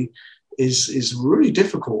sleepy is really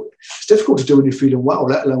difficult. It's difficult to do when you're feeling well,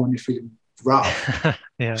 let alone when you're feeling rough.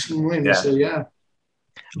 So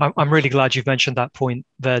I'm really glad you've mentioned that point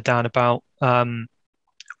there, Dan, about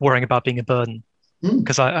worrying about being a burden,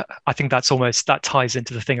 because I think that ties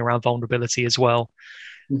into the thing around vulnerability as well.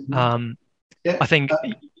 I think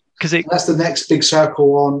because that's the next big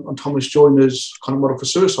circle on Thomas Joyner's kind of model for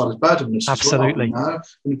suicide is burdenless. Absolutely. As well, you know?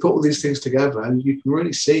 And you put all these things together, and you can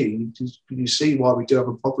really see why we do have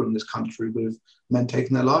a problem in this country with men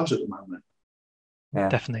taking their lives at the moment. Yeah,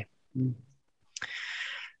 definitely.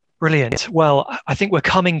 Brilliant. Well, I think we're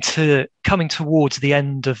coming towards the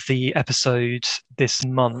end of the episode this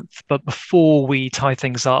month. But before we tie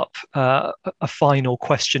things up, a final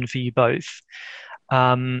question for you both.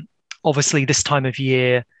 Obviously, this time of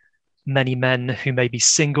year, many men who may be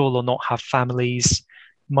single or not have families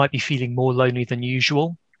might be feeling more lonely than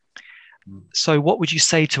usual. So what would you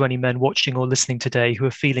say to any men watching or listening today who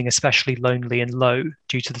are feeling especially lonely and low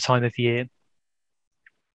due to the time of year?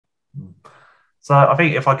 So I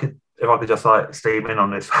think if I could just like steam in on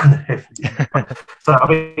this one. So I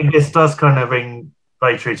mean, this does kind of ring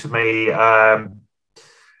very true to me.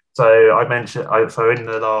 So I mentioned, so in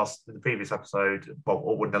the previous episode,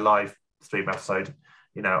 or in the live stream episode,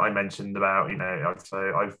 you know, I mentioned about, you know, so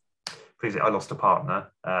I lost a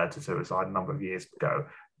partner to suicide a number of years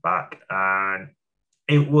back, and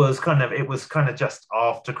it was kind of just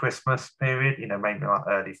after Christmas period, you know, maybe like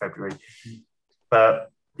early February,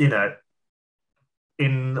 but you know,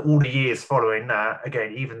 in all the years following that,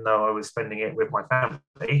 again, even though I was spending it with my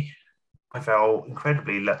family, I felt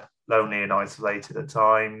incredibly lonely and isolated at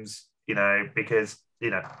times, you know, because, you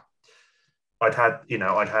know, I'd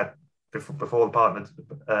had before the partner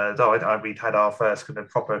died, we'd had our first kind of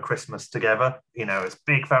proper Christmas together. You know, it's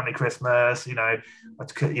big family Christmas. You know, I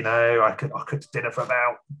cooked dinner for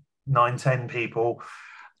about 9-10 people.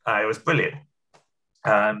 It was brilliant.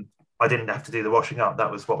 I didn't have to do the washing up.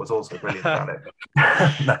 That was what was also brilliant about it.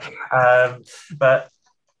 But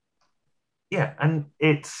yeah, and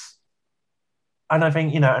I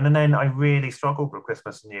think, you know, and then I really struggled with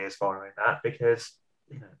Christmas and years following that, because,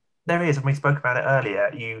 you know, there is, and we spoke about it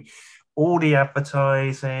earlier, all the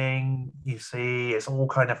advertising you see, it's all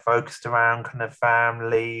kind of focused around kind of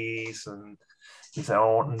families and, you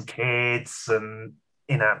know, and kids, and,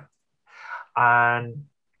 you know, and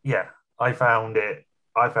yeah, I found it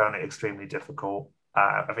extremely difficult.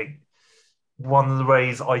 I think one of the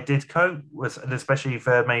ways I did cope was, and especially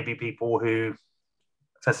for maybe people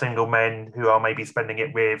for single men who are maybe spending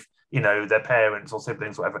it with, you know, their parents or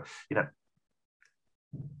siblings, whatever, you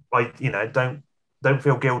know, don't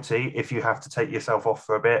feel guilty if you have to take yourself off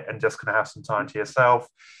for a bit and just kind of have some time to yourself.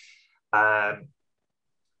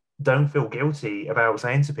 Don't feel guilty about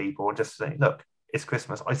saying to people, and just saying, look, it's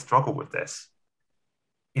Christmas, I struggle with this.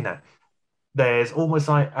 You know, there's almost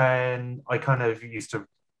like, and I kind of used to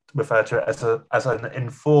refer to it as an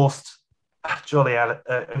enforced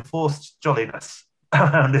jolliness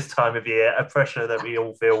around this time of year, a pressure that we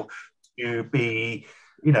all feel to be,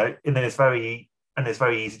 you know, and it's very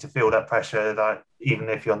easy to feel that pressure, that even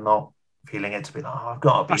if you're not feeling it, to be like, oh, I've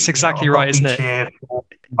got to be. That's exactly right, isn't it? Cheerful.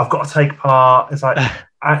 I've got to take part. It's like,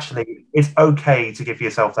 actually, it's okay to give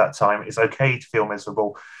yourself that time. It's okay to feel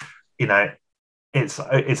miserable. You know, it's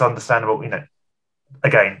understandable. You know,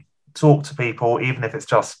 again, talk to people, even if it's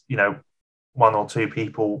just, you know, 1 or 2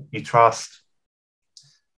 people you trust,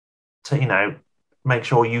 to, you know, make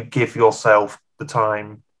sure you give yourself the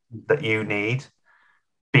time that you need.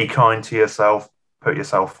 Be kind to yourself, put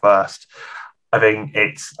yourself first. I think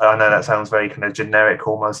I know that sounds very kind of generic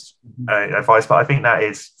almost advice, but I think that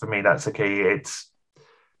is, for me, that's the key. It's,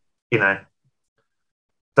 you know,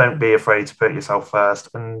 don't be afraid to put yourself first,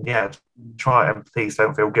 and yeah, try, and please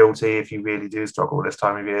don't feel guilty if you really do struggle this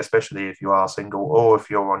time of year, especially if you are single or if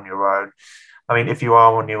you're on your own. I mean, if you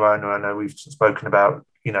are on your own, I know we've spoken about,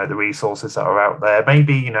 you know, the resources that are out there.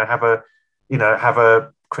 Maybe, you know, have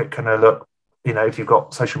a quick kind of look, you know, if you've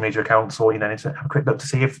got social media accounts, or, you know, have a quick look to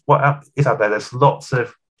see if what is out there. There's lots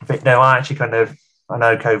of, now I actually I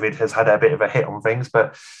know COVID has had a bit of a hit on things,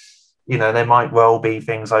 but, you know, there might well be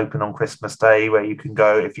things open on Christmas Day where you can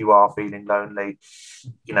go if you are feeling lonely,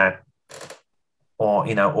 you know, or,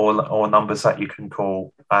 you know, or numbers that you can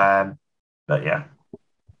call. But yeah,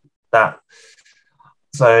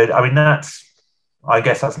 so, I mean, I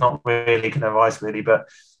guess that's not really kind of advice, really, but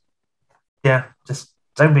yeah, just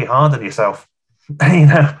don't be hard on yourself. You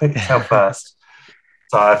know, put yourself first.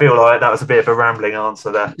 So I feel like that was a bit of a rambling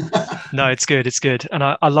answer there. No, it's good. It's good. And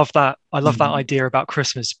I love that. I love that idea about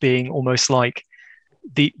Christmas being almost like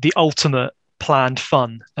the ultimate planned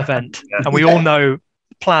fun event. Yeah. And we all know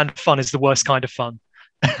planned fun is the worst kind of fun.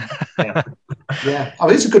 Yeah. I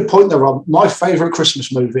mean, it's a good point there, Rob. My favourite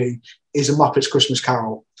Christmas movie is A Muppets Christmas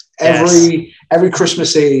Carol. Every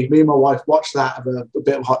Christmas Eve, me and my wife watch that, have a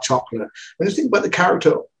bit of hot chocolate. When you think about the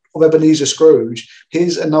character of Ebenezer Scrooge.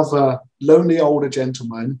 Here's another lonely older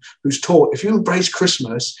gentleman who's taught, if you embrace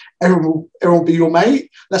Christmas, everyone will be your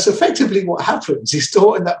mate. That's effectively what happens. He's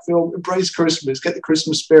taught in that film, embrace Christmas, get the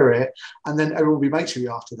Christmas spirit, and then everyone will be mates with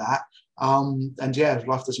you after that. And yeah,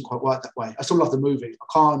 life doesn't quite work that way. I still love the movie. I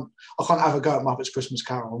can't have a go at Muppets Christmas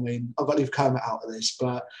Carol. I mean, I've got to leave Kermit out of this,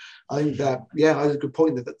 but I think that, yeah, that's a good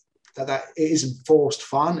point that it isn't forced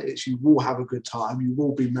fun. It's, you will have a good time, you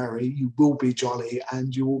will be merry, you will be jolly,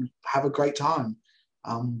 and you will have a great time.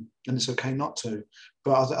 And it's okay not to.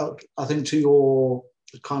 But I think to your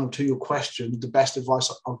question, the best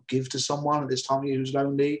advice I'll give to someone at this time of year who's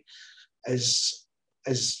lonely is,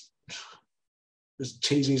 as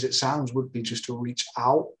cheesy as it sounds, would be just to reach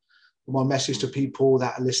out. My message to people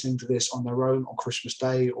that are listening to this on their own on Christmas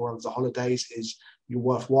Day or over the holidays is, you're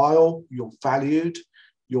worthwhile, you're valued,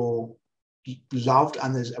 you're loved,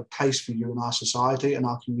 and there's a place for you in our society and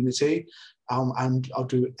our community. And I'll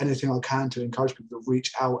do anything I can to encourage people to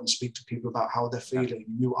reach out and speak to people about how they're feeling.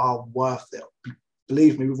 You are worth it.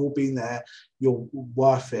 Believe me, we've all been there. You're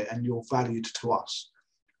worth it, and you're valued to us.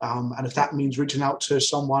 And if that means reaching out to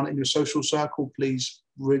someone in your social circle, please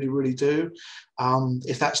really, really do.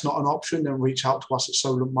 If that's not an option, then reach out to us at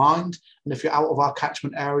Solent Mind. And if you're out of our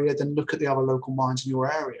catchment area, then look at the other local minds in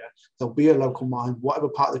your area. There'll be a local mind, whatever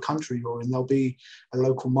part of the country you're in, there'll be a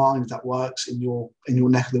local mind that works in your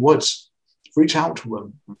neck of the woods. Reach out to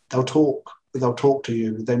them. They'll talk to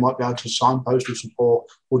you. They might be able to signpost or support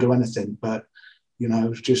or do anything. But,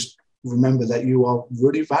 just remember that you are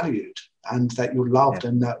really valued and that you're loved,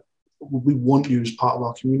 and that we want you as part of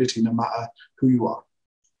our community, no matter who you are.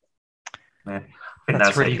 Yeah, I think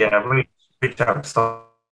that's really it. Yeah, reach out to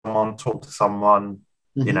someone, talk to someone.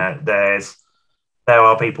 Mm-hmm. There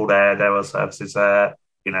are people there are services there.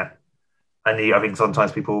 And I think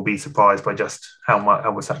sometimes people will be surprised by just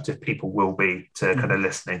how receptive people will be to kind of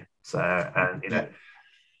listening. So,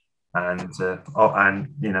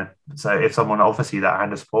 so if someone offers you that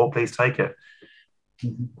hand of support, please take it.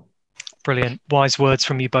 Brilliant. Wise words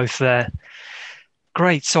from you both there.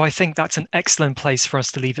 Great. So I think that's an excellent place for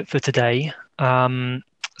us to leave it for today.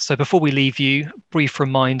 So before we leave you, brief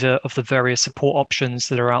reminder of the various support options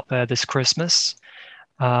that are out there this Christmas.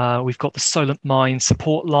 We've got the Solent Mind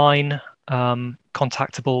support line,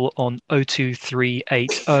 contactable on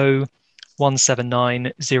 02380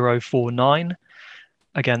 179 049.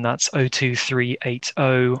 Again, that's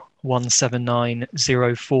 02380 179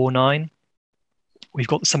 049. We've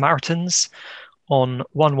got the Samaritans on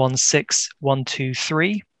 116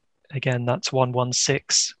 123. Again, that's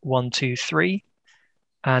 116 123.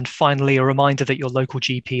 And finally, a reminder that your local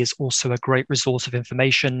GP is also a great resource of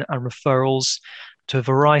information and referrals to a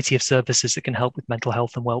variety of services that can help with mental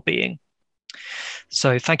health and well-being.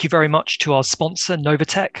 So thank you very much to our sponsor,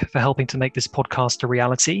 Novatech, for helping to make this podcast a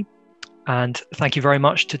reality. And thank you very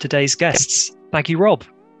much to today's guests. Thank you, Rob.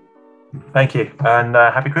 Thank you. And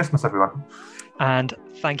Happy Christmas, everyone. And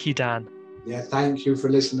thank you, Dan. Yeah, thank you for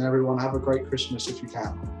listening, everyone. Have a great Christmas if you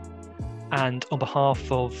can. And on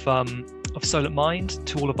behalf of Solent Mind,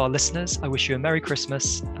 to all of our listeners, I wish you a Merry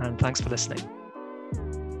Christmas and thanks for listening.